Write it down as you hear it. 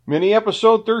Mini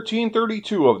episode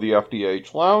 1332 of the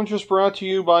FDH Lounge is brought to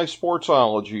you by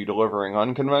Sportsology, delivering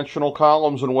unconventional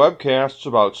columns and webcasts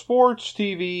about sports,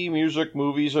 TV, music,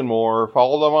 movies, and more.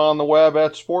 Follow them on the web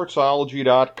at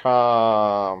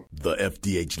sportsology.com. The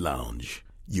FDH Lounge.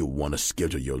 You want to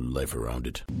schedule your life around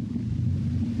it.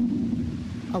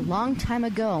 A long time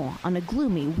ago, on a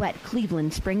gloomy, wet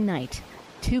Cleveland spring night,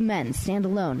 two men stand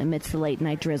alone amidst the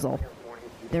late-night drizzle.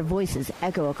 Their voices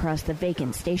echo across the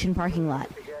vacant station parking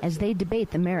lot as they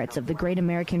debate the merits of the great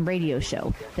American radio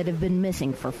show that have been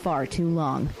missing for far too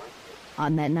long.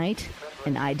 On that night,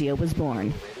 an idea was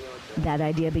born. That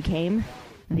idea became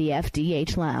the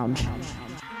FDH Lounge.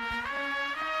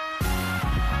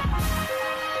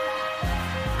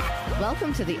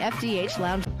 Welcome to the FDH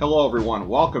Lounge. Hello, everyone.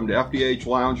 Welcome to FDH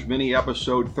Lounge mini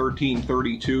episode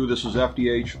 1332. This is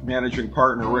FDH Managing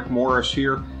Partner Rick Morris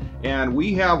here, and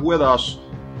we have with us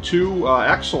two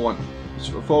excellent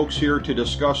folks here to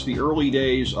discuss the early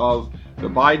days of the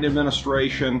Biden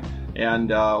administration and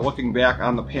looking back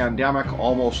on the pandemic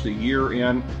almost a year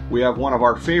in. We have one of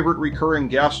our favorite recurring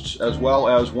guests as well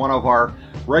as one of our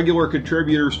regular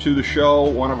contributors to the show,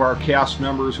 one of our cast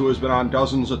members who has been on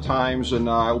dozens of times, and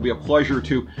it will be a pleasure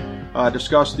to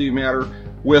discuss the matter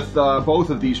with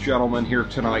both of these gentlemen here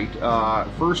tonight.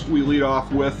 First, we lead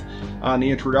off with, on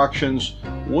the introductions,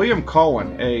 William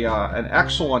Cohan, an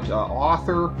excellent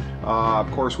author.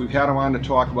 Of course, we've had him on to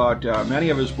talk about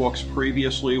many of his books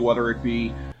previously, whether it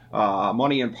be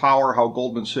Money and Power, How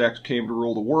Goldman Sachs Came to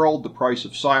Rule the World, The Price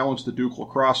of Silence, The Duke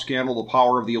Lacrosse Scandal, The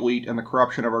Power of the Elite and the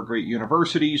Corruption of Our Great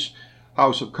Universities,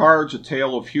 House of Cards, A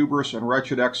Tale of Hubris and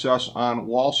Wretched Excess on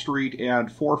Wall Street,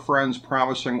 and Four Friends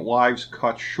Promising Lives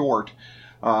Cut Short.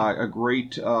 A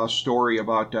great story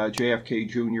about JFK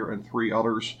Jr. and three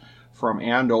others from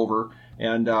Andover.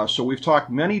 And so we've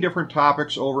talked many different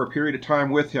topics over a period of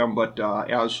time with him, but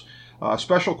as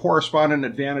special correspondent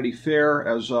at Vanity Fair,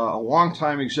 as a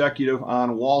longtime executive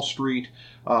on Wall Street,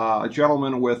 a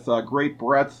gentleman with great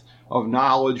breadth of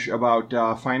knowledge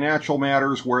about financial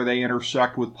matters where they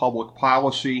intersect with public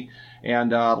policy.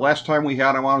 And last time we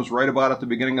had him on was right about at the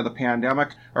beginning of the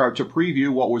pandemic, or to preview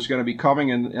what was going to be coming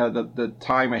in the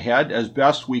time ahead as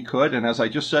best we could. And as I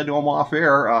just said to him off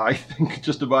air, I think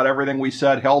just about everything we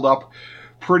said held up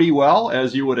pretty well,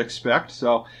 as you would expect.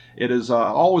 So it is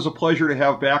always a pleasure to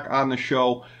have back on the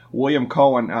show William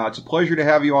Cohan. It's a pleasure to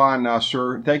have you on,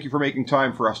 sir. Thank you for making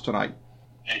time for us tonight.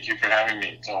 Thank you for having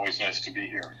me. It's always nice to be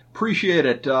here. Appreciate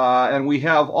it. And we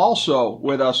have also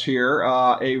with us here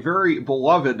a very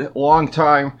beloved,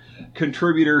 longtime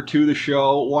contributor to the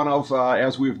show, one of,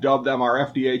 as we've dubbed them, our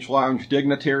FDH Lounge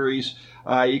dignitaries.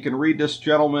 You can read this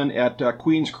gentleman at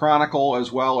Queen's Chronicle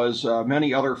as well as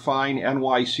many other fine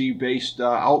NYC-based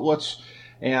outlets.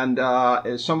 And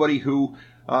as somebody who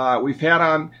we've had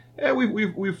on,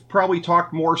 we've probably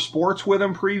talked more sports with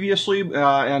him previously and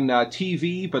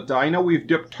TV, but I know we've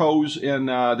dipped toes in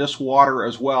this water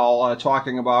as well,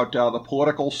 talking about the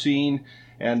political scene.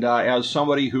 And as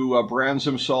somebody who brands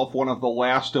himself one of the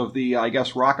last of the, I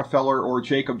guess, Rockefeller or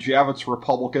Jacob Javits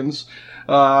Republicans,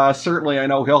 certainly I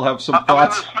know he'll have some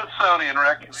thoughts. I'm in the Smithsonian,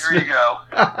 Rick. There you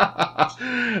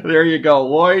go. There you go.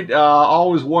 Lloyd,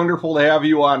 always wonderful to have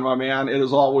you on, my man. It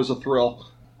is always a thrill.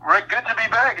 Rick, good to be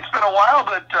back. It's been a while,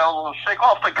 but we'll shake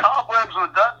off the cobwebs and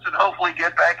the dust and hopefully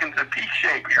get back into peak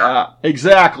shape here.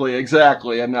 Exactly.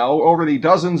 And over the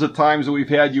dozens of times that we've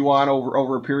had you on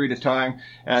over a period of time,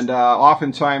 and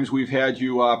oftentimes we've had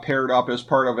you paired up as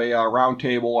part of a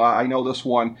roundtable. I know this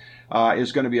one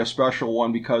is going to be a special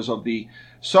one because of the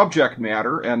subject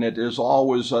matter, and it is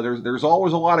always there's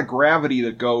always a lot of gravity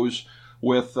that goes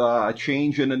with a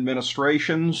change in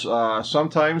administrations.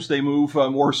 Sometimes they move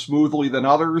more smoothly than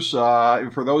others.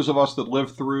 For those of us that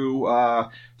lived through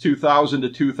 2000 to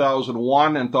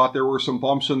 2001 and thought there were some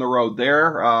bumps in the road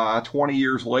there, 20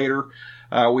 years later,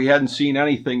 we hadn't seen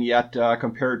anything yet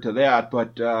compared to that.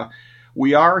 But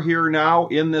we are here now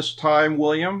in this time,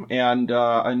 William, and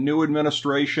a new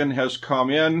administration has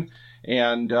come in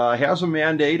and has a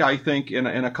mandate, I think, in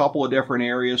a couple of different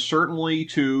areas, certainly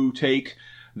to take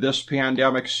this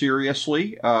pandemic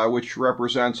seriously, which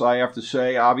represents, I have to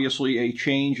say, obviously a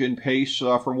change in pace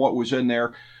from what was in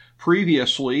there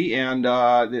previously. And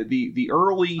the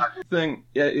early thing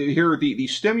here, the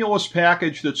stimulus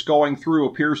package that's going through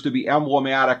appears to be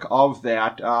emblematic of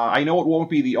that. I know it won't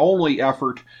be the only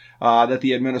effort that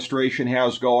the administration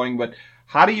has going, but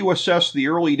how do you assess the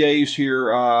early days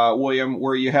here, William,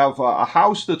 where you have a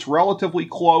House that's relatively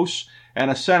close and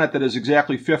a Senate that is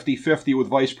exactly 50-50 with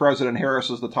Vice President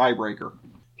Harris as the tiebreaker?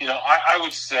 You know, I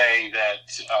would say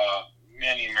that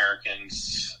many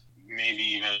Americans, maybe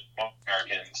even most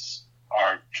Americans,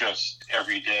 are just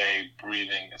every day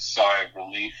breathing a sigh of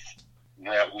relief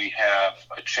that we have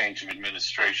a change of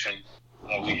administration,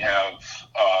 that we have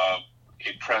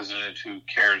a president who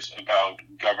cares about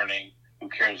governing, who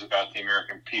cares about the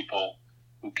American people,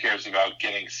 who cares about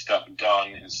getting stuff done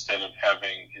instead of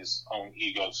having his own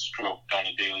ego stroked on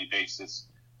a daily basis.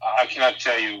 I cannot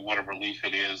tell you what a relief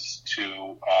it is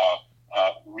to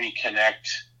reconnect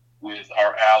with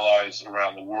our allies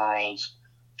around the world,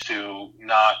 to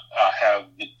not have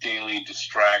the daily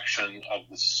distraction of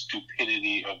the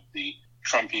stupidity of the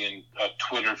Trumpian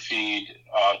Twitter feed,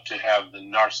 to have the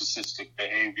narcissistic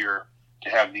behavior, to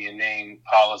have the inane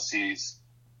policies.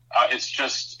 It's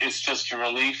just a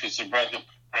relief. It's a breath of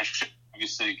fresh air.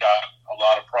 Obviously, got a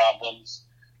lot of problems.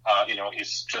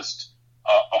 It's just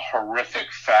a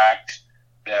horrific fact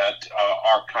that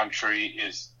our country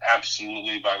is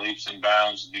absolutely, by leaps and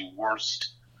bounds, the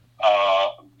worst,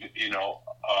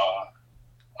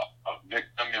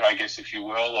 victim, I guess, if you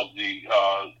will, of the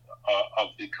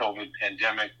COVID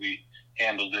pandemic. We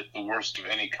handled it the worst of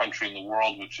any country in the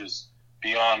world, which is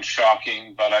beyond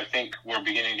shocking. But I think we're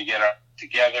beginning to get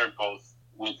together, both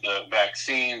with the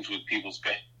vaccines, with people's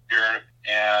behavior,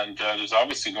 and there's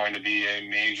obviously going to be a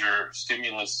major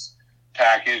stimulus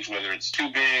package, whether it's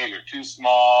too big or too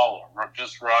small or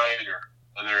just right, or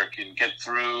whether it can get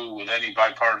through with any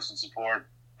bipartisan support.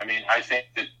 I mean, I think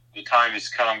that the time has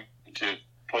come to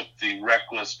put the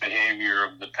reckless behavior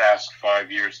of the past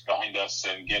 5 years behind us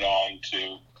and get on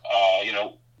to,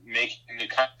 making the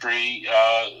country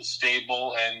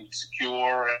stable and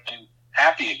secure and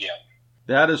happy again.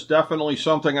 That is definitely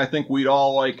something I think we'd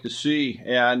all like to see.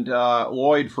 And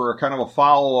Lloyd, for a kind of a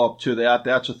follow-up to that,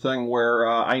 that's a thing where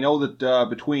I know that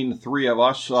between the three of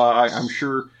us, I'm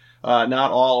sure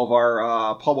not all of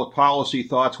our public policy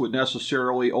thoughts would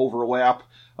necessarily overlap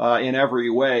in every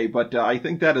way, but I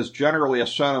think that is generally a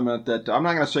sentiment that I'm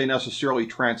not going to say necessarily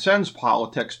transcends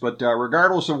politics, but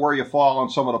regardless of where you fall on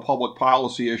some of the public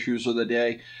policy issues of the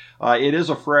day, it is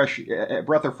a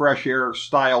breath of fresh air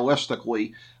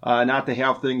stylistically, not to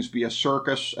have things be a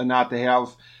circus and not to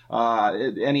have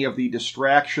any of the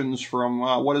distractions from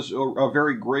what is a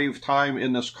very grave time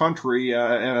in this country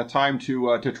and a time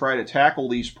to try to tackle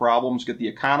these problems, get the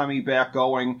economy back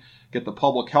going, get the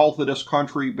public health of this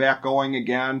country back going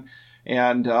again.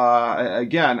 And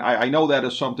again, I know that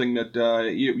is something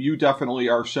that you definitely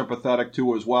are sympathetic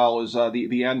to as well, as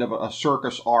the end of a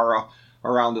circus aura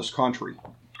around this country.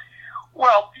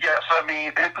 Well, yes, I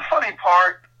mean, the funny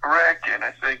part, Rick, and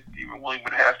I think even William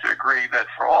would have to agree, that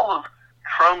for all of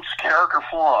Trump's character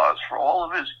flaws, for all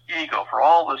of his ego, for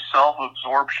all the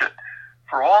self-absorption,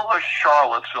 for all the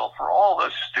Charlottesville, for all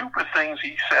the stupid things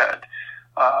he said,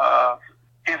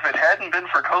 if it hadn't been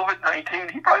for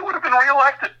COVID-19, he probably would have been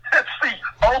reelected. That's the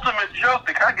ultimate joke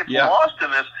that kind of gets lost in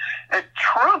this. And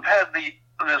Trump had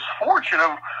this fortune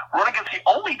of running against the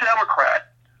only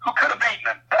Democrat who could have beaten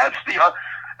him.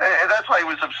 And that's why he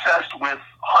was obsessed with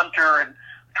Hunter and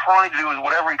trying to do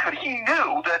whatever he could. He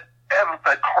knew that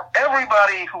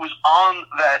everybody who was on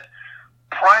that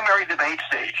primary debate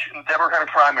stage, in the Democratic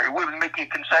primary, would have been making a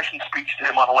concession speech to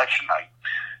him on election night.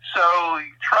 So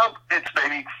Trump, it's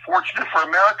maybe fortunate for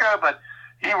America, but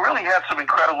he really had some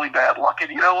incredibly bad luck. And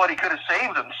you know what? He could have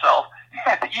saved himself.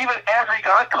 Even after he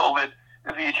got COVID,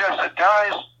 if he had just said,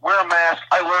 guys, wear a mask,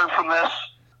 I learned from this,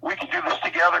 we can do this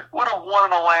together, would have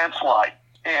won in a landslide.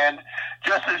 And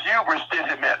just as hubris did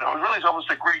him in, it was really almost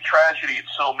a Greek tragedy in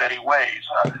so many ways.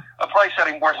 I'm probably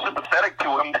sounding more sympathetic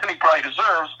to him than he probably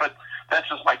deserves, but that's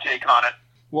just my take on it.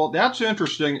 Well, that's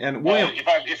interesting. And William, if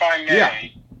I may, yeah,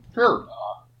 sure.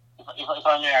 If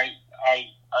I may,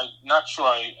 I'm not sure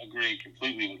I agree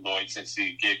completely with Lloyd, since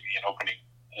he gave me an opening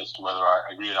as to whether I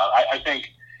agree or not. I think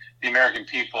the American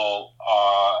people,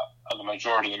 the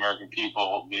majority of the American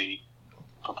people, the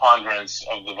preponderance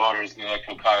of the voters in the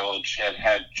Electoral College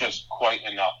had just quite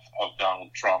enough of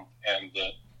Donald Trump and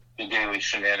the daily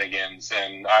shenanigans.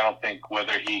 And I don't think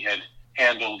whether he had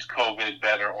handled COVID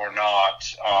better or not,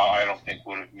 I don't think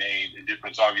would have made a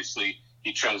difference. Obviously,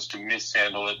 he chose to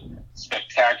mishandle it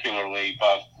spectacularly,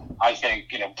 but I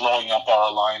think, blowing up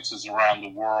our alliances around the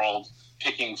world,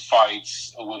 picking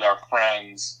fights with our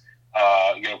friends,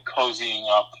 cozying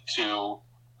up to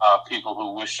people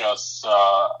who wish us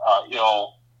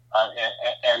ill,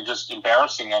 and just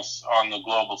embarrassing us on the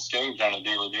global stage on a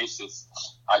daily basis.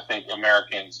 I think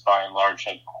Americans, by and large,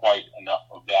 had quite enough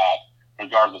of that,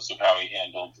 regardless of how he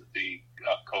handled the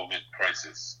COVID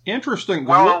crisis. Interesting.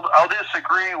 Well, I'll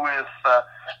disagree with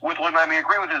William. I mean,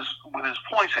 agree with his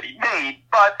points that he made,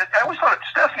 but I always thought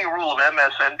Stephanie Rule of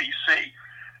MSNBC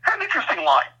had an interesting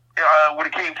line when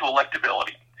it came to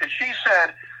electability. And she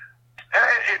said,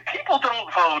 People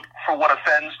don't vote for what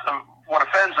offends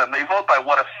them. They vote by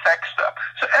what affects them.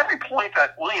 So every point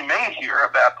that William made here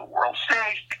about the world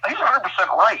stage, he's 100%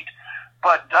 right.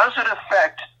 But does it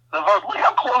affect the vote? Look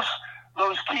how close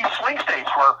those key swing states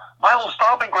were. My little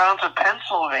stomping grounds of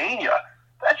Pennsylvania.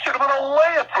 That should have been a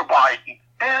layup for Biden.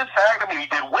 And in fact, he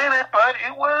did win it, but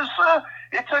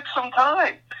it took some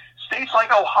time. States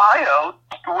like Ohio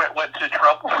went to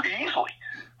Trump pretty easily.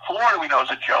 Florida, we know,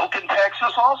 is a joke, and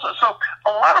Texas also. So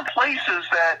a lot of places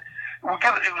that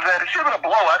it should have been a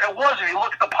blowout. It was if you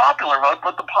look at the popular vote,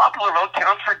 but the popular vote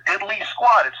counts for diddly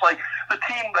squat. It's like the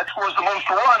team that scores the most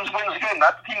runs wins the game,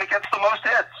 not the team that gets the most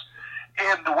hits.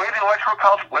 And the way the Electoral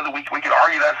College, whether we could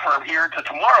argue that from here to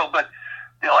tomorrow, but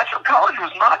the Electoral College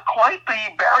was not quite the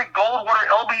Barry Goldwater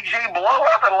LBJ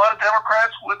blowout that a lot of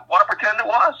Democrats would want to pretend it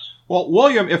was. Well,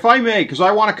 William, if I may, because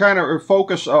I want to kind of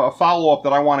focus a follow-up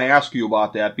that I want to ask you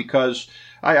about that, because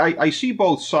I see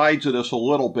both sides of this a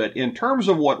little bit. In terms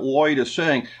of what Lloyd is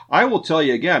saying, I will tell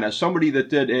you again, as somebody that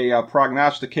did a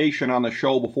prognostication on the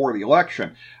show before the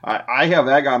election, I have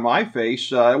egg on my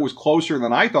face. It was closer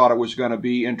than I thought it was going to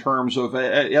be in terms of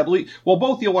at least, well,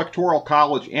 both the Electoral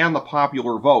College and the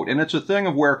popular vote. And it's a thing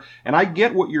of where, and I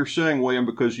get what you're saying, William,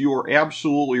 because you are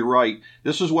absolutely right.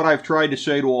 This is what I've tried to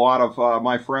say to a lot of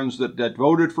my friends that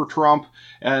voted for Trump,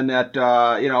 and that,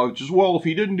 just, well, if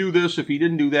he didn't do this, if he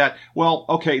didn't do that, well,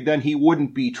 okay, then he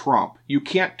wouldn't be Trump. You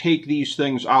can't take these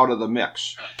things out of the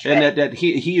mix. And that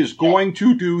he is going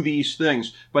to do these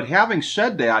things. But having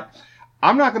said that,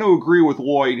 I'm not going to agree with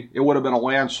Lloyd. It would have been a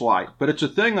landslide. But it's a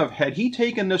thing of, had he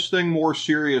taken this thing more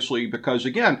seriously, because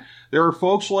again, there are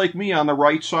folks like me on the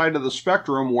right side of the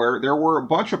spectrum where there were a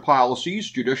bunch of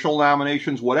policies, judicial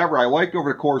nominations, whatever, I liked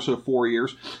over the course of 4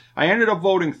 years. I ended up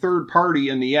voting third party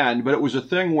in the end, but it was a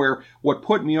thing where what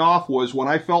put me off was when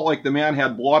I felt like the man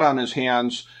had blood on his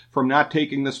hands from not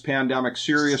taking this pandemic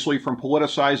seriously, from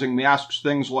politicizing masks,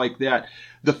 things like that.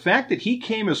 The fact that he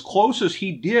came as close as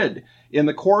he did in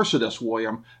the course of this,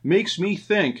 William, makes me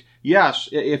think, yes,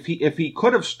 if he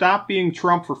could have stopped being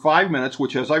Trump for 5 minutes,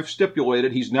 which, as I've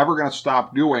stipulated, he's never going to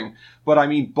stop doing,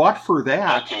 but for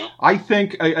that, I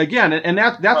think, again, and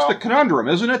that's the conundrum,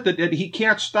 isn't it? That he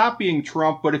can't stop being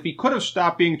Trump, but if he could have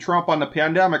stopped being Trump on the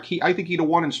pandemic, I think he'd have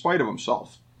won in spite of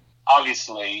himself.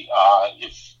 Obviously,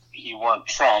 if he weren't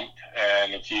Trump,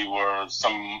 and if he were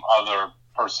some other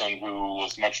person who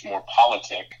was much more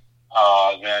politic,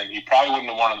 then he probably wouldn't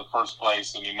have won in the first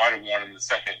place, and he might have won in the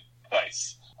second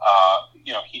place.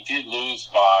 He did lose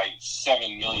by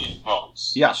 7 million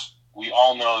votes. Yes. We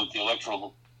all know that the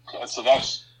electoral, so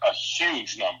that's a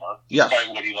huge number, despite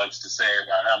what he likes to say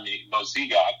about how many votes he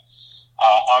got.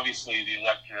 Obviously, the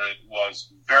electorate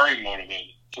was very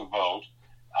motivated to vote.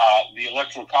 The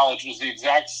Electoral College was the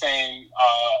exact same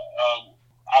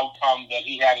outcome that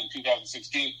he had in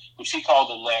 2016, which he called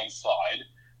a landslide.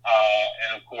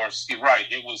 And of course, you're right.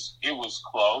 It was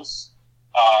close.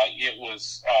 It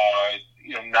was,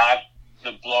 not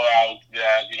the blowout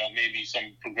that, maybe some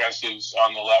progressives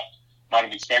on the left might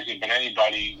have expected, but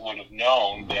anybody would have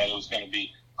known that it was going to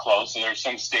be close. So there are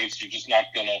some states you're just not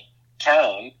going to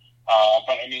turn.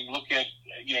 But I mean, look at,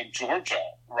 Georgia,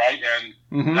 right?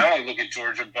 And not only look at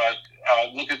Georgia, but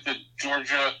look at the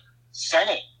Georgia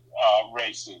Senate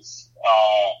races,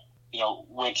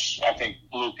 which I think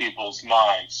blew people's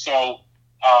minds. So,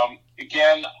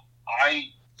 again, I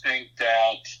think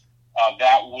that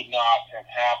that would not have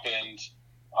happened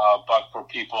but for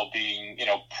people being,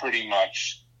 pretty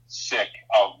much sick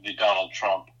of the Donald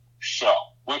Trump show,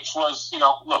 which was, it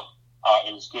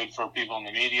was good for people in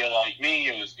the media like me.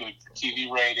 It was good for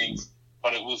TV ratings,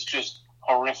 but it was just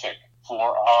horrific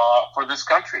for this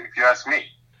country, if you ask me.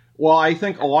 Well, I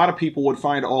think a lot of people would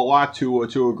find a lot to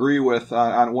agree with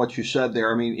on what you said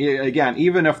there. I mean, again,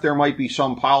 even if there might be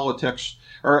some politics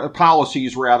or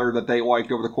policies rather that they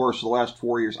liked over the course of the last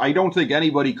 4 years, I don't think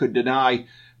anybody could deny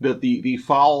that the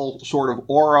foul sort of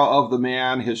aura of the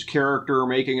man, his character,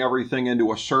 making everything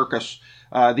into a circus,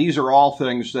 these are all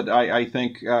things that I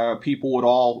think people would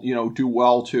all, do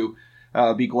well to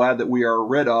be glad that we are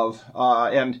rid of.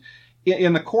 And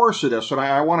in the course of this, and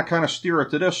I want to kind of steer it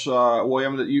to this,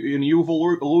 William, that you've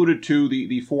alluded to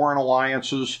the foreign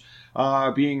alliances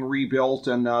being rebuilt,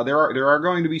 and there are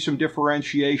going to be some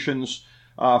differentiations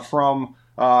from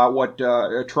what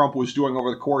Trump was doing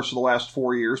over the course of the last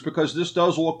 4 years, because this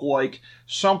does look like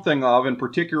something of, and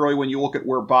particularly when you look at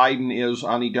where Biden is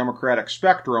on the Democratic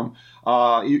spectrum,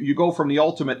 you go from the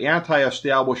ultimate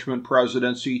anti-establishment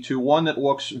presidency to one that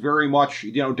looks very much,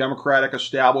 Democratic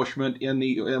establishment in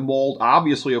the mold,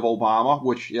 obviously, of Obama,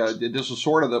 which this is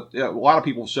sort of a lot of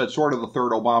people have said sort of the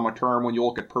third Obama term when you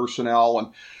look at personnel and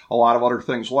a lot of other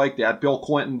things like that. Bill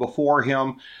Clinton before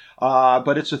him.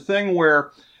 But it's a thing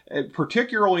where,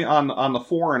 particularly on the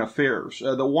foreign affairs,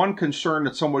 the one concern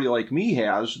that somebody like me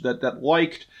has that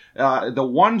liked the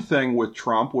one thing with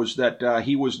Trump was that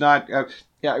he was not.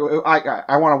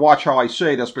 I want to watch how I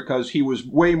say this because he was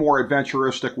way more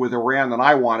adventuristic with Iran than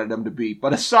I wanted him to be.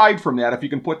 But aside from that, if you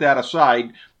can put that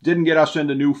aside, didn't get us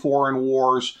into new foreign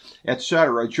wars,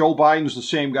 etc. Joe Biden's the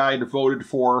same guy that voted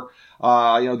for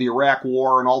the Iraq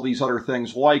War and all these other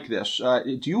things like this.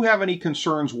 Do you have any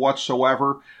concerns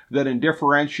whatsoever that in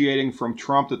differentiating from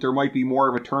Trump that there might be more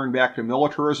of a turn back to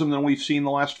militarism than we've seen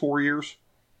the last 4 years?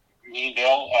 Me,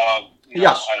 Bill? No,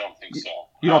 yes. I don't think so.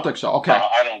 You don't think so? Okay.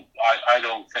 I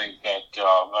don't think that.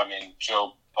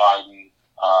 Joe Biden.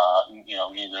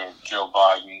 Neither Joe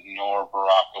Biden nor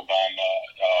Barack Obama.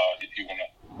 If you want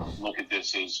to look at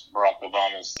this as Barack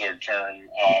Obama's third term,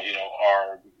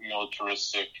 are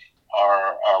militaristic,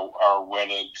 are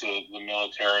wedded to the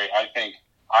military. I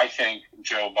think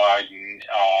Joe Biden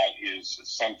is a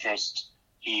centrist.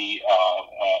 He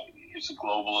is a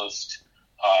globalist.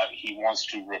 He wants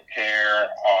to repair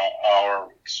our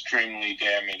extremely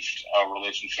damaged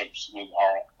relationships with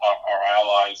our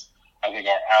allies. I think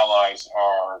our allies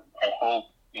are, I hope,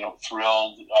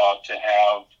 thrilled to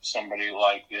have somebody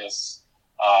like this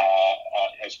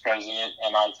as president.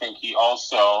 And I think he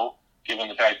also, given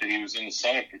the fact that he was in the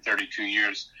Senate for 32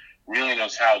 years, really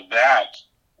knows how that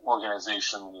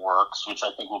organization works, which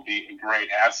I think will be a great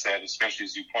asset, especially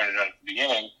as you pointed out at the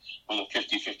beginning, with a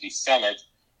 50-50 Senate.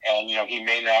 And, he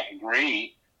may not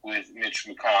agree with Mitch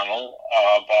McConnell,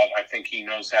 but I think he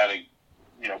knows how to,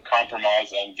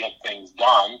 compromise and get things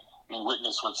done. I mean,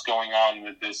 witness what's going on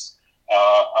with this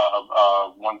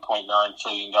 $1.9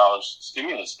 trillion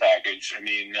stimulus package. I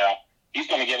mean, he's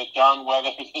going to get it done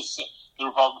whether the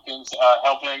Republicans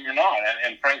help him or not.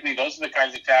 And frankly, those are the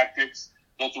kinds of tactics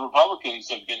that the Republicans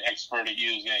have been expert at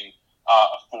using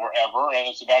forever. And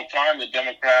it's about time the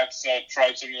Democrats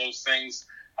tried some of those things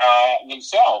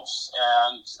themselves.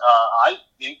 And I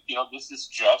think, this is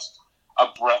just a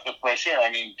breath of fresh air. I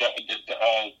mean,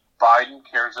 Biden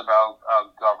cares about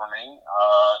governing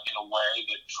in a way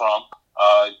that Trump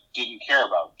didn't care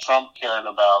about. Trump cared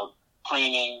about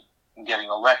preening and getting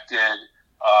elected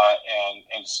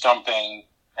and stumping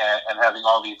and having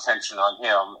all the attention on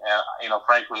him. And,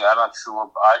 frankly, I'm not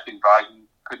sure. I think Biden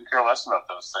couldn't care less about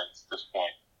those things at this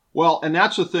point. Well, and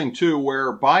that's the thing, too,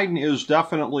 where Biden is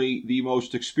definitely the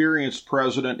most experienced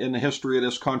president in the history of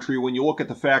this country when you look at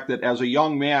the fact that as a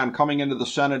young man coming into the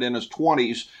Senate in his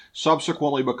 20s,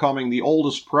 subsequently becoming the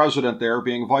oldest president there,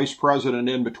 being vice president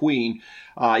in between,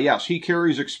 yes, he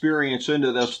carries experience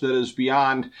into this that is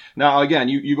beyond. Now, again,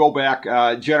 you go back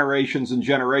generations and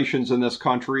generations in this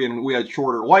country, and we had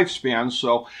shorter lifespans,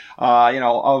 so,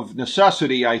 of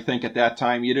necessity, I think at that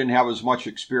time you didn't have as much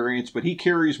experience, but he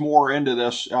carries more into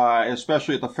this,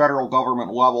 especially at the federal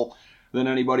government level, than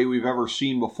anybody we've ever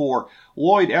seen before.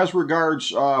 Lloyd, as regards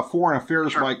foreign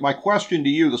affairs, Sure. my question to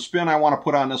you, the spin I want to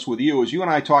put on this with you, is you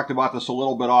and I talked about this a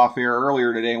little bit off air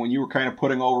earlier today when you were kind of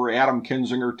putting over Adam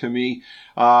Kinzinger to me.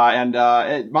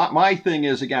 My thing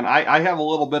is, again, I have a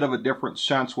little bit of a different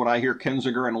sense when I hear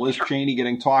Kinzinger and Liz Cheney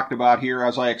getting talked about here,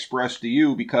 as I expressed to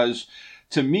you, because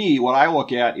to me, what I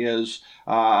look at is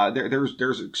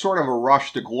there's sort of a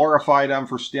rush to glorify them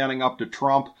for standing up to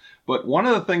Trump. But one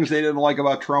of the things they didn't like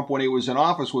about Trump when he was in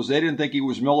office was they didn't think he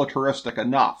was militaristic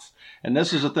enough. And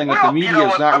this is a thing that the media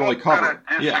is not really covering.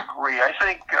 I disagree. Yeah. I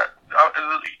think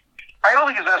I don't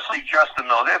think it's necessarily just the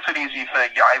military. That's an easy thing.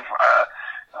 They're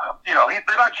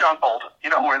not John Bolton.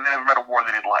 Where they never met a war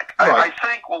they didn't like. Right. I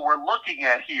think what we're looking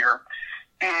at here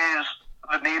is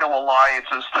the NATO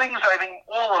alliances, things I think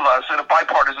all of us in a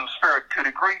bipartisan spirit could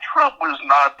agree Trump was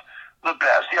not the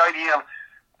best. The idea of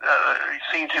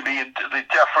seemed to be the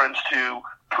deference to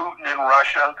Putin in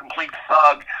Russia, complete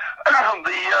thug. The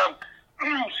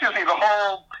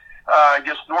whole,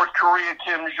 North Korea,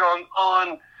 Kim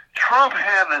Jong-un. Trump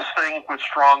had this thing with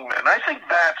strongmen. I think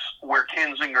that's where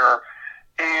Kinzinger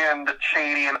and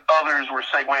Cheney and others were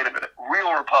saying, wait a minute,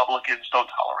 real Republicans don't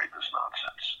tolerate this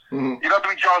nonsense. Mm-hmm. You don't have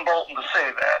to be John Bolton to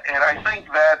say that. And I think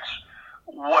that's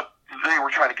what they were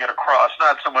trying to get across.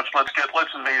 Not so much let's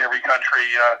invade every country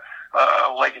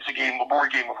like it's a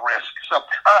board game of Risk. So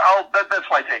that's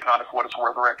my take on it for what it's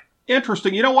worth, Rick.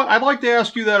 Interesting. You know what? I'd like to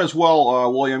ask you that as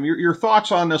well, William. Your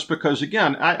thoughts on this, because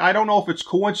again, I don't know if it's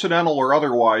coincidental or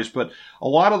otherwise, but a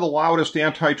lot of the loudest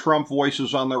anti-Trump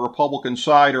voices on the Republican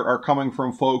side are coming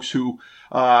from folks who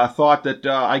thought that,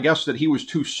 I guess, that he was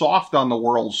too soft on the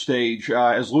world stage,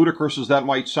 as ludicrous as that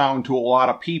might sound to a lot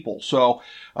of people. So,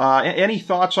 any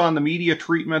thoughts on the media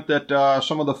treatment that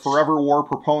some of the forever war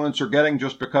proponents are getting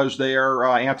just because they are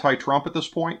anti-Trump at this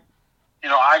point? You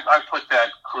know, I put that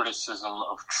criticism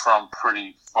of Trump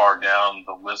pretty far down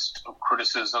the list of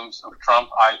criticisms of Trump.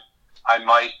 I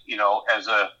might, you know, as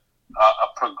a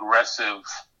progressive,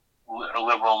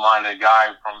 liberal-minded guy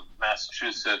from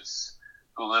Massachusetts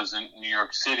who lives in New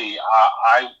York City,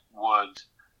 I would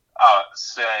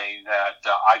say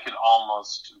that I could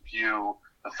almost view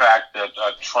the fact that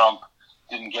Trump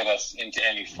didn't get us into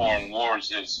any foreign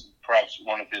wars as perhaps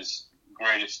one of his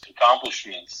greatest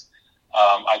accomplishments.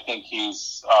 I think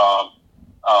he's,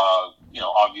 you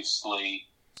know, obviously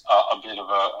a bit of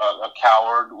a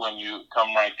coward when you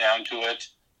come right down to it.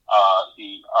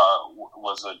 He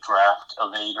was a draft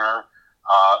evader.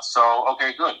 So,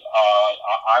 okay, good.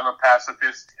 I'm a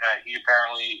pacifist. He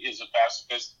apparently is a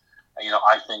pacifist. You know,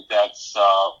 I think that's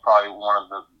probably one of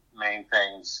the main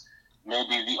things,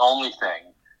 maybe the only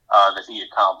thing that he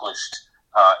accomplished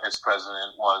as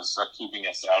president was keeping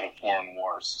us out of foreign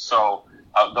wars. So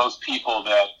those people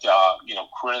that, you know,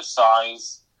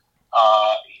 criticize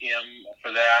him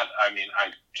for that, I mean,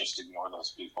 I just ignore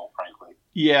those people, frankly.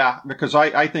 Yeah, because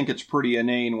I think it's pretty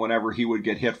inane whenever he would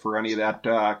get hit for any of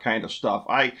that kind of stuff.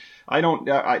 I don't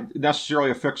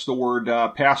necessarily affix the word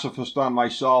pacifist on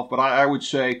myself, but I would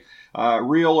say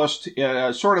realist,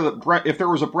 sort of if there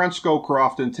was a Brent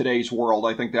Scowcroft in today's world,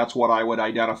 I think that's what I would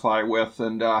identify with.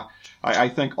 And I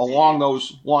think along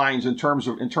those lines, in terms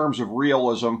of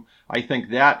realism, I think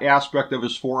that aspect of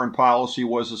his foreign policy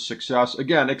was a success.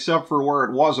 Again, except for where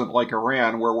it wasn't, like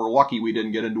Iran, where we're lucky we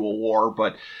didn't get into a war.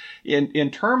 But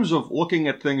in terms of looking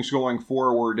at things going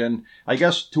forward, and I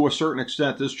guess to a certain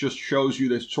extent, this just shows you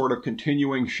this sort of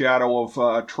continuing shadow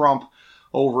of Trump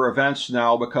over events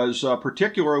now, because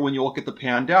particularly when you look at the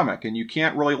pandemic, and you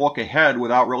can't really look ahead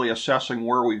without really assessing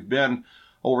where we've been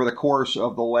over the course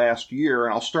of the last year.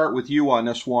 And I'll start with you on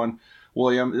this one,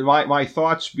 William. My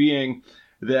thoughts being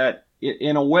that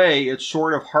in a way, it's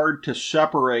sort of hard to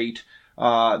separate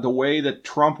the way that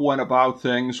Trump went about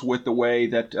things with the way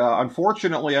that,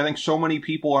 unfortunately, I think so many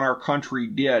people in our country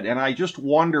did. And I just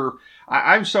wonder,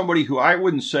 I'm somebody who I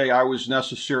wouldn't say I was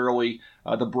necessarily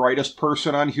the brightest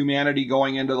person on humanity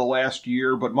going into the last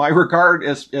year, but my regard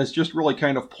has just really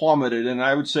kind of plummeted. And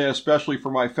I would say especially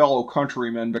for my fellow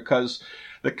countrymen, because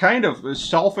the kind of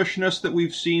selfishness that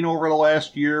we've seen over the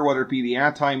last year, whether it be the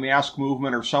anti-mask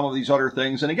movement or some of these other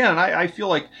things. And again, I feel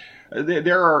like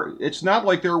it's not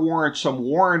like there weren't some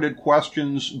warranted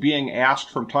questions being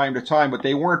asked from time to time, but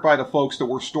they weren't by the folks that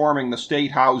were storming the state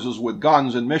houses with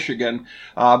guns in Michigan.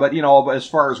 But, you know, as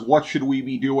far as what should we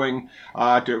be doing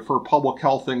for public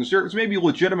health things, there's maybe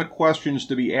legitimate questions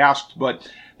to be asked, but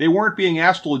they weren't being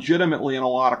asked legitimately in a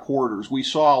lot of quarters. We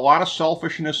saw a lot of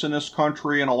selfishness in this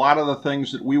country, and a lot of the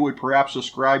things that we would perhaps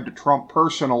ascribe to Trump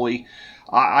personally,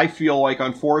 I feel like,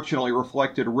 unfortunately,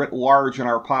 reflected writ large in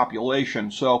our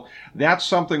population. So that's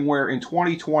something where in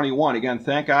 2021, again,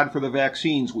 thank God for the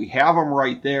vaccines, we have them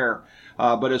right there.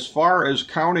 But as far as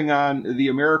counting on the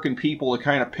American people to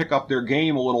kind of pick up their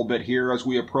game a little bit here as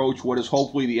we approach what is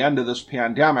hopefully the end of this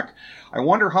pandemic, I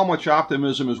wonder how much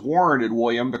optimism is warranted,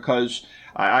 William, because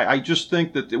I just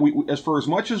think that as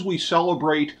much as we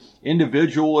celebrate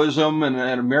individualism and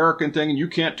an American thing, and you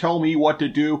can't tell me what to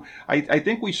do, I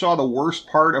think we saw the worst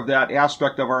part of that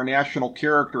aspect of our national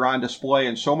character on display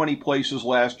in so many places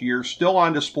last year, still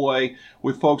on display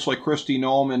with folks like Kristi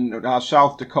Noem in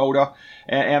South Dakota.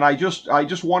 And I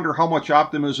just wonder how much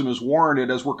optimism is warranted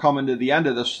as we're coming to the end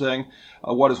of this thing,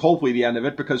 what is hopefully the end of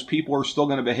it, because people are still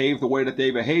going to behave the way that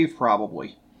they behave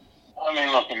probably. I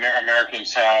mean, look,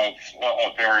 Americans have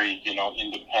a very, you know,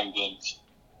 independent,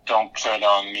 don't tread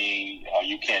on me,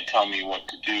 you can't tell me what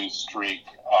to do streak.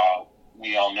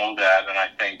 We all know that, and I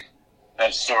think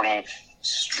that sort of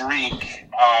streak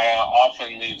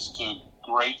often leads to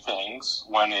great things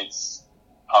when it's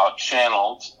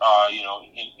channeled, you know,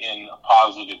 in a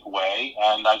positive way,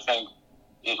 and I think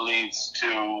it leads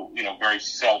to, you know, very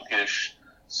selfish,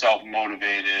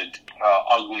 self-motivated,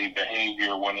 ugly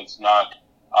behavior when it's not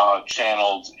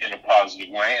channeled in a positive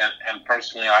way. And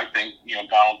personally, I think, you know,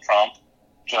 Donald Trump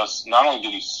just not only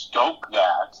did he stoke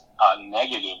that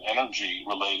negative energy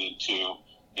related to, you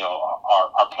know,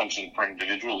 our penchant for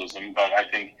individualism, but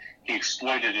I think he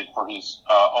exploited it for his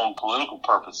own political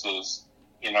purposes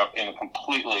in a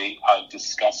completely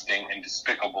disgusting and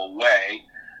despicable way.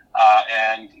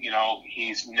 And,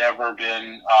 he's never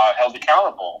been held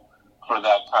accountable for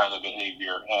that kind of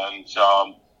behavior. And,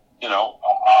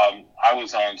 I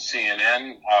was on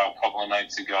CNN a couple of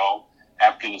nights ago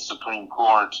after the Supreme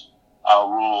Court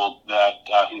ruled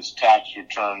that his tax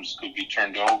returns could be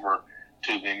turned over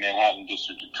to the Manhattan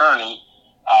District Attorney.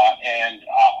 And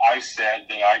I said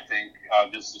that I think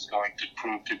this is going to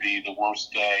prove to be the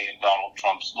worst day in Donald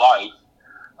Trump's life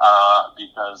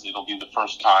because it'll be the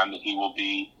first time that he will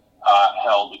be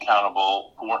held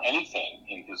accountable for anything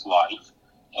in his life.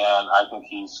 And I think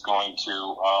he's going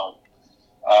to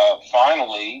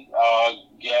finally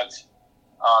get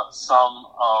some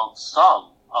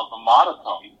of the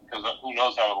modicum, because who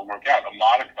knows how it'll work out, a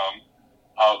modicum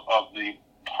of the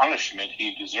punishment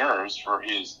he deserves for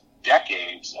his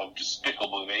decades of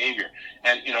despicable behavior.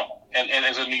 And, and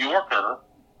as a New Yorker,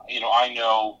 I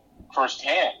know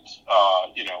firsthand,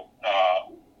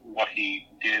 what he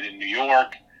did in New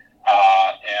York.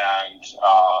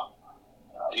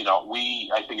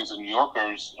 I think as New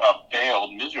Yorkers,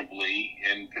 failed miserably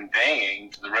in conveying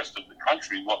to the rest of the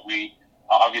country what we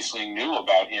obviously knew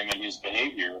about him and his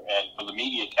behavior. And for the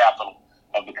media capital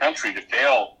of the country to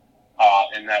fail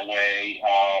in that way,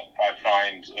 I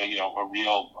find,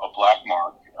 a black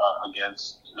mark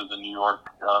against the New York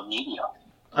media.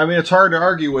 I mean, it's hard to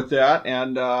argue with that,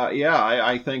 and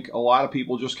I think a lot of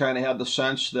people just kind of had the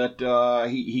sense that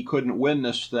he couldn't win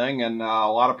this thing, and a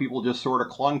lot of people just sort of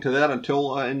clung to that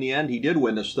until in the end he did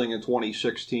win this thing in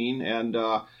 2016. And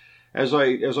as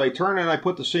I turn and I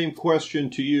put the same question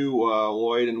to you,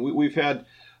 Lloyd, and we've had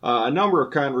a number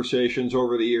of conversations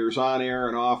over the years, on air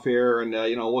and off air, and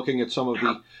looking at some of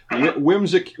the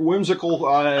whimsical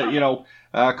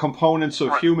components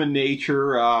of human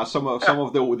nature, some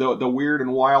of the weird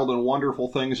and wild and wonderful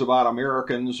things about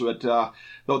Americans. But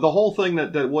the whole thing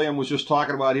that William was just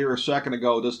talking about here a second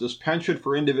ago, this penchant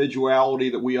for individuality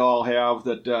that we all have,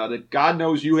 that God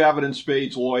knows you have it in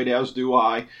spades, Lloyd, as do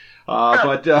I.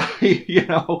 But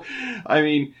I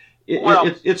mean,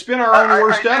 it's been our own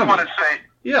worst enemy.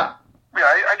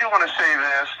 I do want to say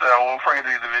this, though, before I get to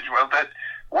the individual, that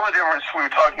one of the differences we were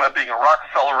talking about being a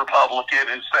Rockefeller Republican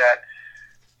is that,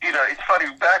 it's funny,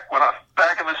 back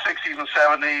in the 60s and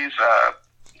 70s,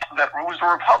 that it was the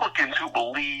Republicans who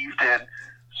believed in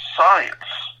science,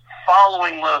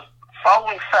 following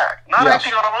fact, not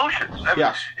acting on emotions.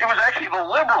 It was actually the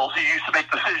liberals who used to make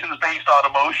decisions based on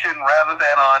emotion rather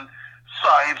than on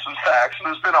science and facts. And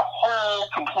there's been a whole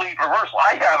complete reversal.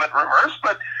 I have it reversed,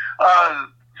 but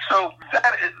so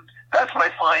that's what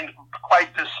I find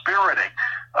quite dispiriting.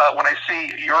 When I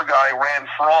see your guy ran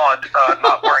fraud,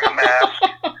 not wearing a mask.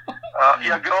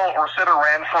 Senator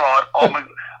ran fraud.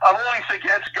 I'm always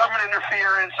against government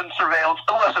interference and surveillance,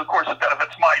 unless, of course, it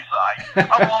benefits my side.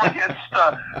 I'm all against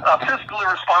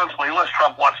fiscally responsibly, unless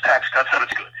Trump wants tax cuts, then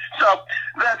it's good. So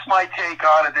that's my take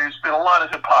on it. There's been a lot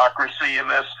of hypocrisy in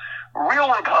this.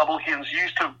 Real Republicans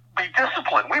used to be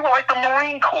disciplined. We were like the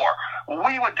Marine Corps.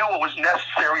 We would do what was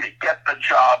necessary to get the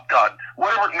job done.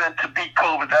 Whatever it meant to beat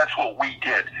COVID, that's what we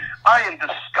did. I am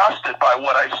disgusted by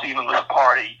what I've seen in this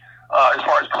party as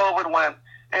far as COVID went,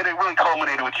 and it really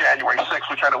culminated with January 6th,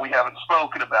 which I know we haven't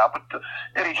spoken about, but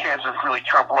any chance of really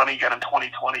Trump running again in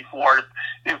 2024,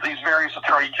 if these various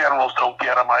attorney generals don't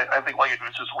get him, I think all you do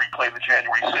is just replay the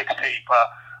January 6th tape.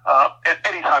 At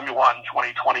any time you want in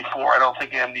 2024, I don't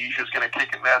think amnesia is going to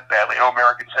kick in that badly. I know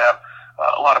Americans have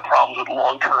a lot of problems with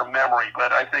long-term memory,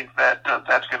 but I think that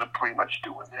that's going to pretty much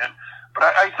do it in. But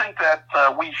I think that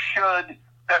we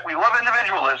love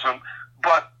individualism,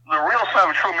 but the real sign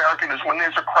of a true American is when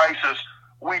there's a crisis,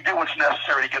 we do what's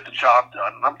necessary to get the job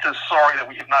done. And I'm just sorry that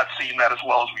we have not seen that as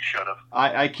well as we should have.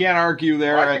 I can't argue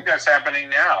there. Well, I think that's happening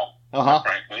now,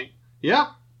 frankly. Yeah.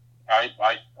 I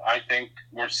think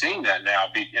we're seeing that now,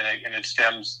 and it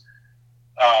stems,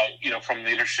 from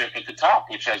leadership at the top,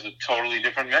 which has a totally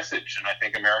different message. And I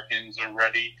think Americans are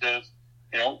ready to,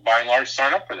 by and large,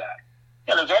 sign up for that.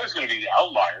 And there's always going to be the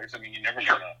outliers. I mean, you're never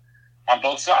going to, on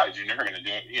both sides, you're never going to do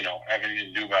it, have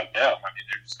anything to do about them. I mean,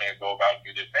 they're just going to go about and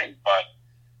do their thing. But,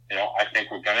 I think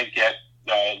we're going to get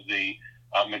the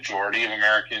majority of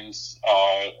Americans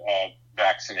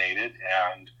vaccinated,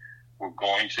 and we're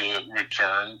going to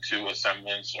return to a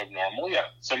semblance of normal. Yeah,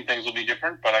 some things will be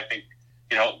different, but I think,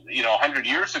 100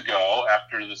 years ago,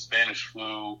 after the Spanish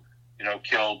flu,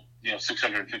 killed,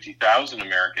 650,000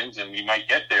 Americans, and we might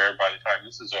get there by the time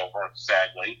this is over,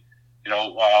 sadly.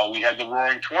 We had the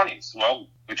Roaring 20s,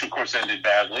 which of course ended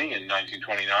badly in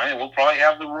 1929, and we'll probably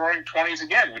have the Roaring 20s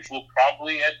again, which will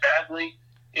probably end badly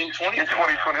in 2029.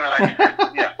 In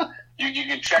 2029. Yeah. you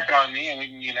can check on me, and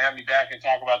you can have me back and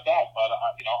talk about that. But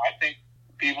I think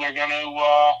people are going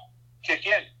to kick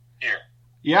in here.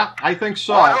 Yeah, I think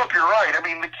so. Well, I hope you're right. I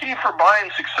mean, the key for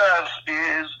Biden's success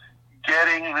is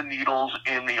getting the needles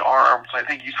in the arms. I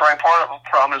think he's trying. Part of the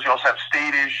problem is you also have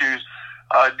state issues,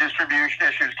 distribution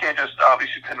issues. Can't just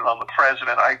obviously pin it on the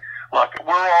president.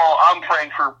 I'm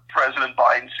praying for President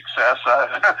Biden's success.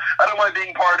 I don't mind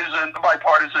being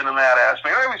bipartisan in that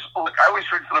aspect. I always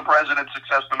root for the president's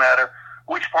success, no matter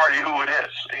which party, who it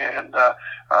is. And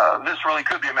this really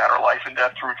could be a matter of life and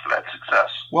death to root for that success.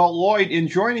 Well, Lloyd, in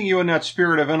joining you in that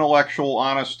spirit of intellectual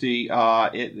honesty,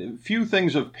 few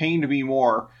things have pained me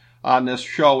more on this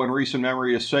show in recent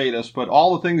memory to say this, but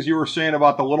all the things you were saying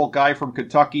about the little guy from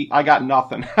Kentucky, I got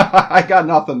nothing. I got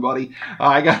nothing, buddy.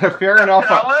 I got a fair enough.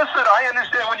 Now, listen, I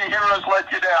understand when your heroes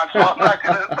let you down, so I'm not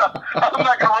gonna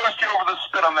roast you over the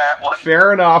spit on that one.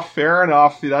 Fair enough.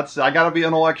 I got to be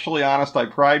intellectually honest. I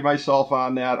pride myself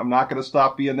on that. I'm not going to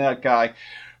stop being that guy.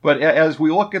 But as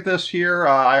we look at this here,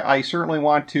 I certainly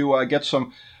want to get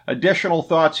some additional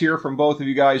thoughts here from both of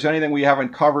you guys. Anything we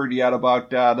haven't covered yet about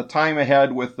the time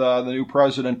ahead with the new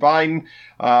President Biden,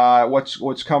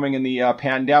 what's coming in the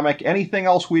pandemic, anything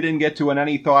else we didn't get to, and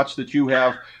any thoughts that you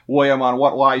have, William, on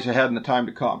what lies ahead in the time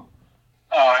to come?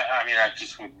 I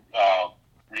just would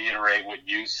reiterate what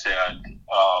you said,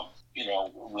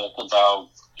 Rick, about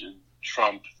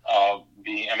Trump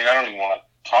being, I don't even want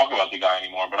to talk about the guy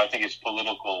anymore, but I think his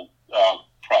political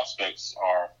prospects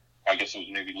are, I guess it was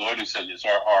maybe Lloyd who said this,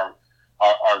 are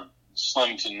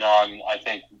slim to none. I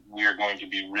think we are going to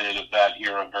be rid of that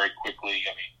era very quickly.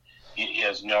 He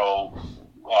has no,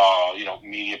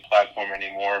 media platform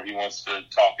anymore. He wants to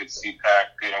talk at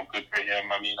CPAC, good for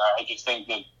him. I just think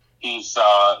that he's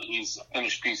a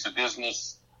finished piece of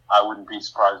business. I wouldn't be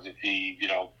surprised if he,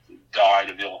 died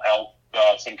of ill health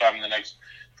sometime in the next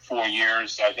 4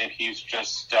 years. I think he's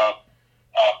just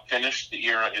finished. The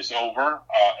era is over,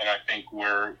 and I think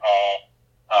we're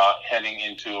heading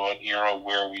into an era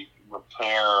where we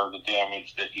repair the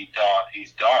damage that he's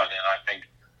done, and I think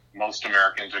most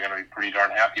Americans are going to be pretty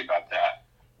darn happy about that.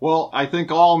 Well, I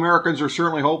think all Americans are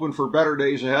certainly hoping for better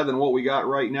days ahead than what we got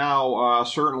right now,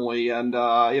 certainly. And,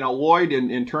 Lloyd,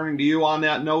 in turning to you on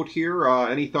that note here,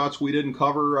 any thoughts we didn't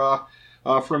cover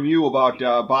from you about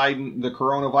Biden, the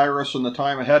coronavirus, and the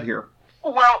time ahead here?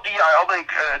 Well, yeah, I'll make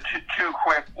two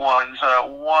quick ones.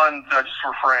 One,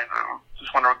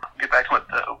 just want to get back to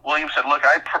what William said. Look,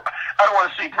 I don't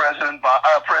want to see President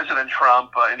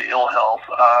Trump in ill health.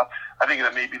 I think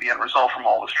that may be the end result from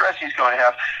all the stress he's going to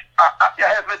have. I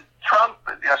have been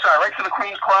I write for the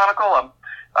Queens Chronicle.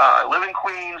 I live in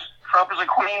Queens. Trump is a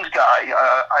Queens guy.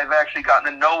 I've actually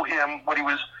gotten to know him when he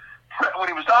was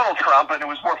Donald Trump, and it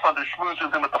was more fun to schmooze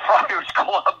with him at the Friars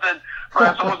Club than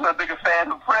perhaps I wasn't that big a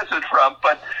fan of President Trump.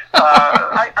 But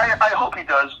I hope he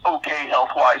does okay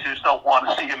health-wise. I just don't want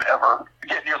to see him ever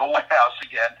get near the White House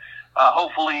again.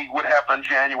 Hopefully what happened on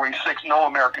January 6th, no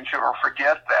American should ever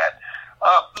forget that.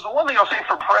 The one thing I'll say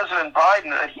for President Biden,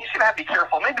 he's going to have to be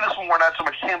careful. Maybe this one more not so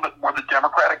much him, but more the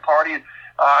Democratic Party.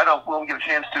 I don't know if we'll get a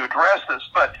chance to address this,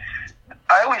 but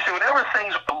I always say whenever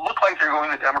things look like they're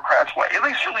going the Democrats' way, and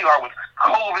they certainly are with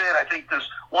COVID. I think this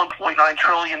 $1.9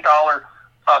 trillion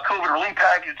COVID relief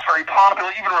package is very popular.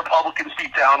 Even Republicans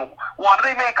deep down want.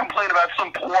 They may complain about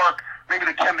some pork. Maybe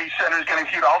the Kennedy Center is getting a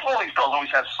few dollars. All these bills always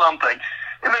have something.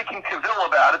 And they can cavil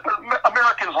about it. But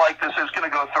Americans like this. It's going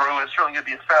to go through. It's certainly going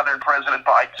to be a feather in President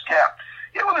Biden's cap.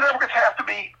 What the Democrats have to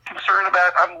be concerned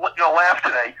about, I'm laugh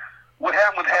today, what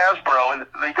happened with Hasbro, and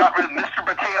they got rid of Mr.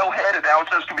 Potato Head, and now it's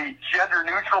just going to be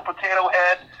gender-neutral Potato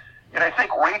Head. And I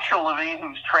think Rachel Levine,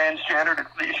 who's transgendered,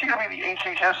 is she going to be the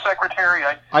HHS secretary?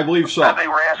 I believe so. They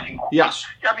were asking. Yes.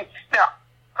 Now,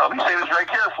 let me say this very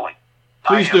carefully.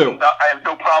 Please do. I have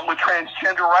no problem with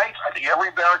transgender rights. I think every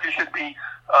American should be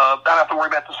not have to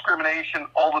worry about discrimination,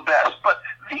 all the best. But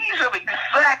these are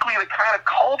exactly the kind of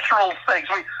cultural things.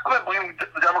 I'm not blaming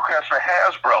the Democrats for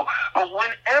Hasbro, but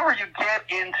whenever you get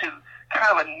into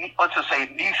kind of a, let's just say,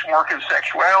 niche market of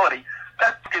sexuality,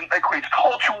 that creates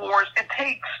culture wars.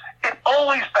 It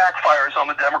always backfires on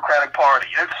the Democratic Party.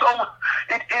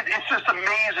 It's just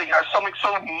amazing how something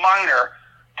so minor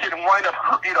can wind up,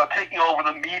 taking over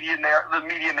the media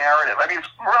narrative. It's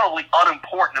relatively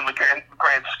unimportant in the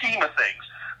grand scheme of things.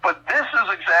 But this is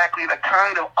exactly the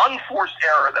kind of unforced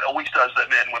error that always does them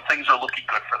in when things are looking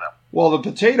good for them. Well, the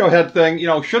Potato Head thing,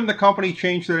 shouldn't the company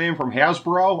change their name from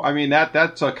Hasbro? I mean,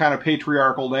 that's a kind of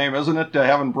patriarchal name, isn't it?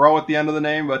 Having bro at the end of the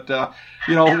name, but, Yeah,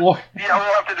 we'll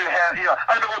have to do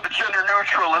I know what the gender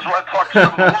neutral is. Let's talk to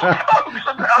some of the folks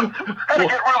about how to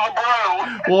get rid of the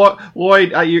bro. Well,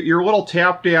 Lloyd, your little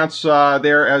tap dance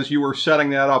there as you were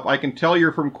setting that up, I can tell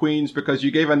you're from Queens because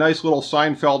you gave a nice little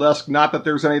Seinfeld-esque, not that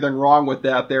there's anything wrong with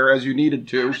that there, as you needed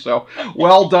to, so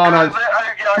well done. I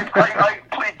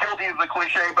plead guilty of the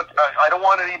cliche, but I don't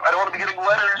want to be getting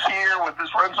letters here with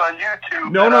this runs on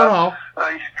YouTube. No.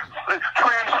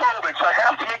 Transphobic, so I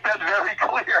have to make that very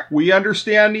clear. We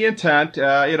understand the intent.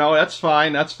 That's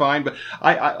fine. But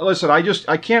listen,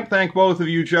 I can't thank both of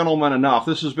you gentlemen enough.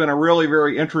 This has been a really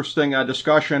very interesting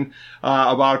discussion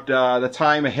about the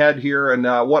time ahead here and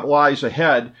what lies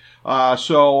ahead.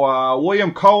 So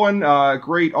William Cohan,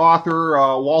 great author,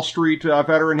 Wall Street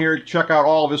veteran here. Check out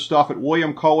all of his stuff at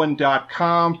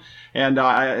williamcohan.com. And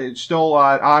it's still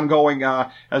ongoing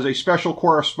as a special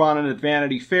correspondent at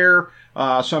Vanity Fair.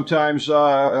 Sometimes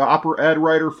opera ed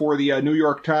writer for the New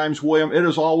York Times. William, it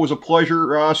is always a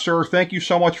pleasure, sir. Thank you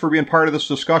so much for being part of this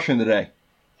discussion today.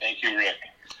 Thank you, Rick.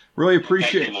 Really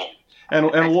appreciate it.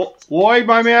 Lloyd. And Lloyd,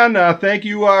 my man, thank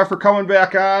you for coming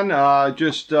back on.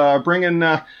 Just bringing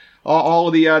all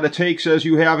of the takes as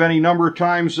you have any number of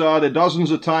times, the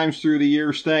dozens of times through the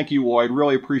years. Thank you, Lloyd.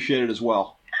 Really appreciate it as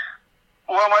well.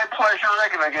 Well, my pleasure,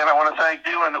 Rick. And again, I want to thank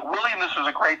you. And William, this was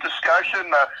a great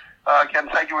discussion. Again,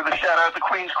 thank you with a shout out to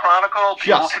Queens Chronicle.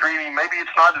 People screaming, maybe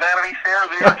it's not Vanity Fair,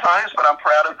 the New York Times, but I'm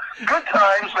proud of Good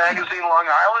Times Magazine, Long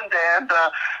Island, and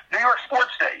New York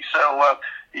Sports Day. So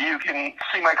you can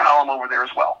see my column over there as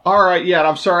well. All right, yeah,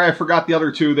 I'm sorry I forgot the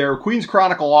other two there. Queens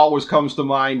Chronicle always comes to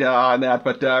mind on that,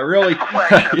 but really,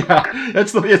 yeah,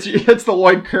 it's the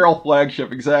Lloyd Carroll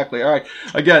flagship, exactly. All right,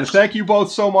 again, thank you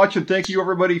both so much, and thank you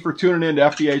everybody for tuning in to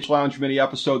FDH Lounge Mini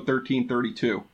episode 1332.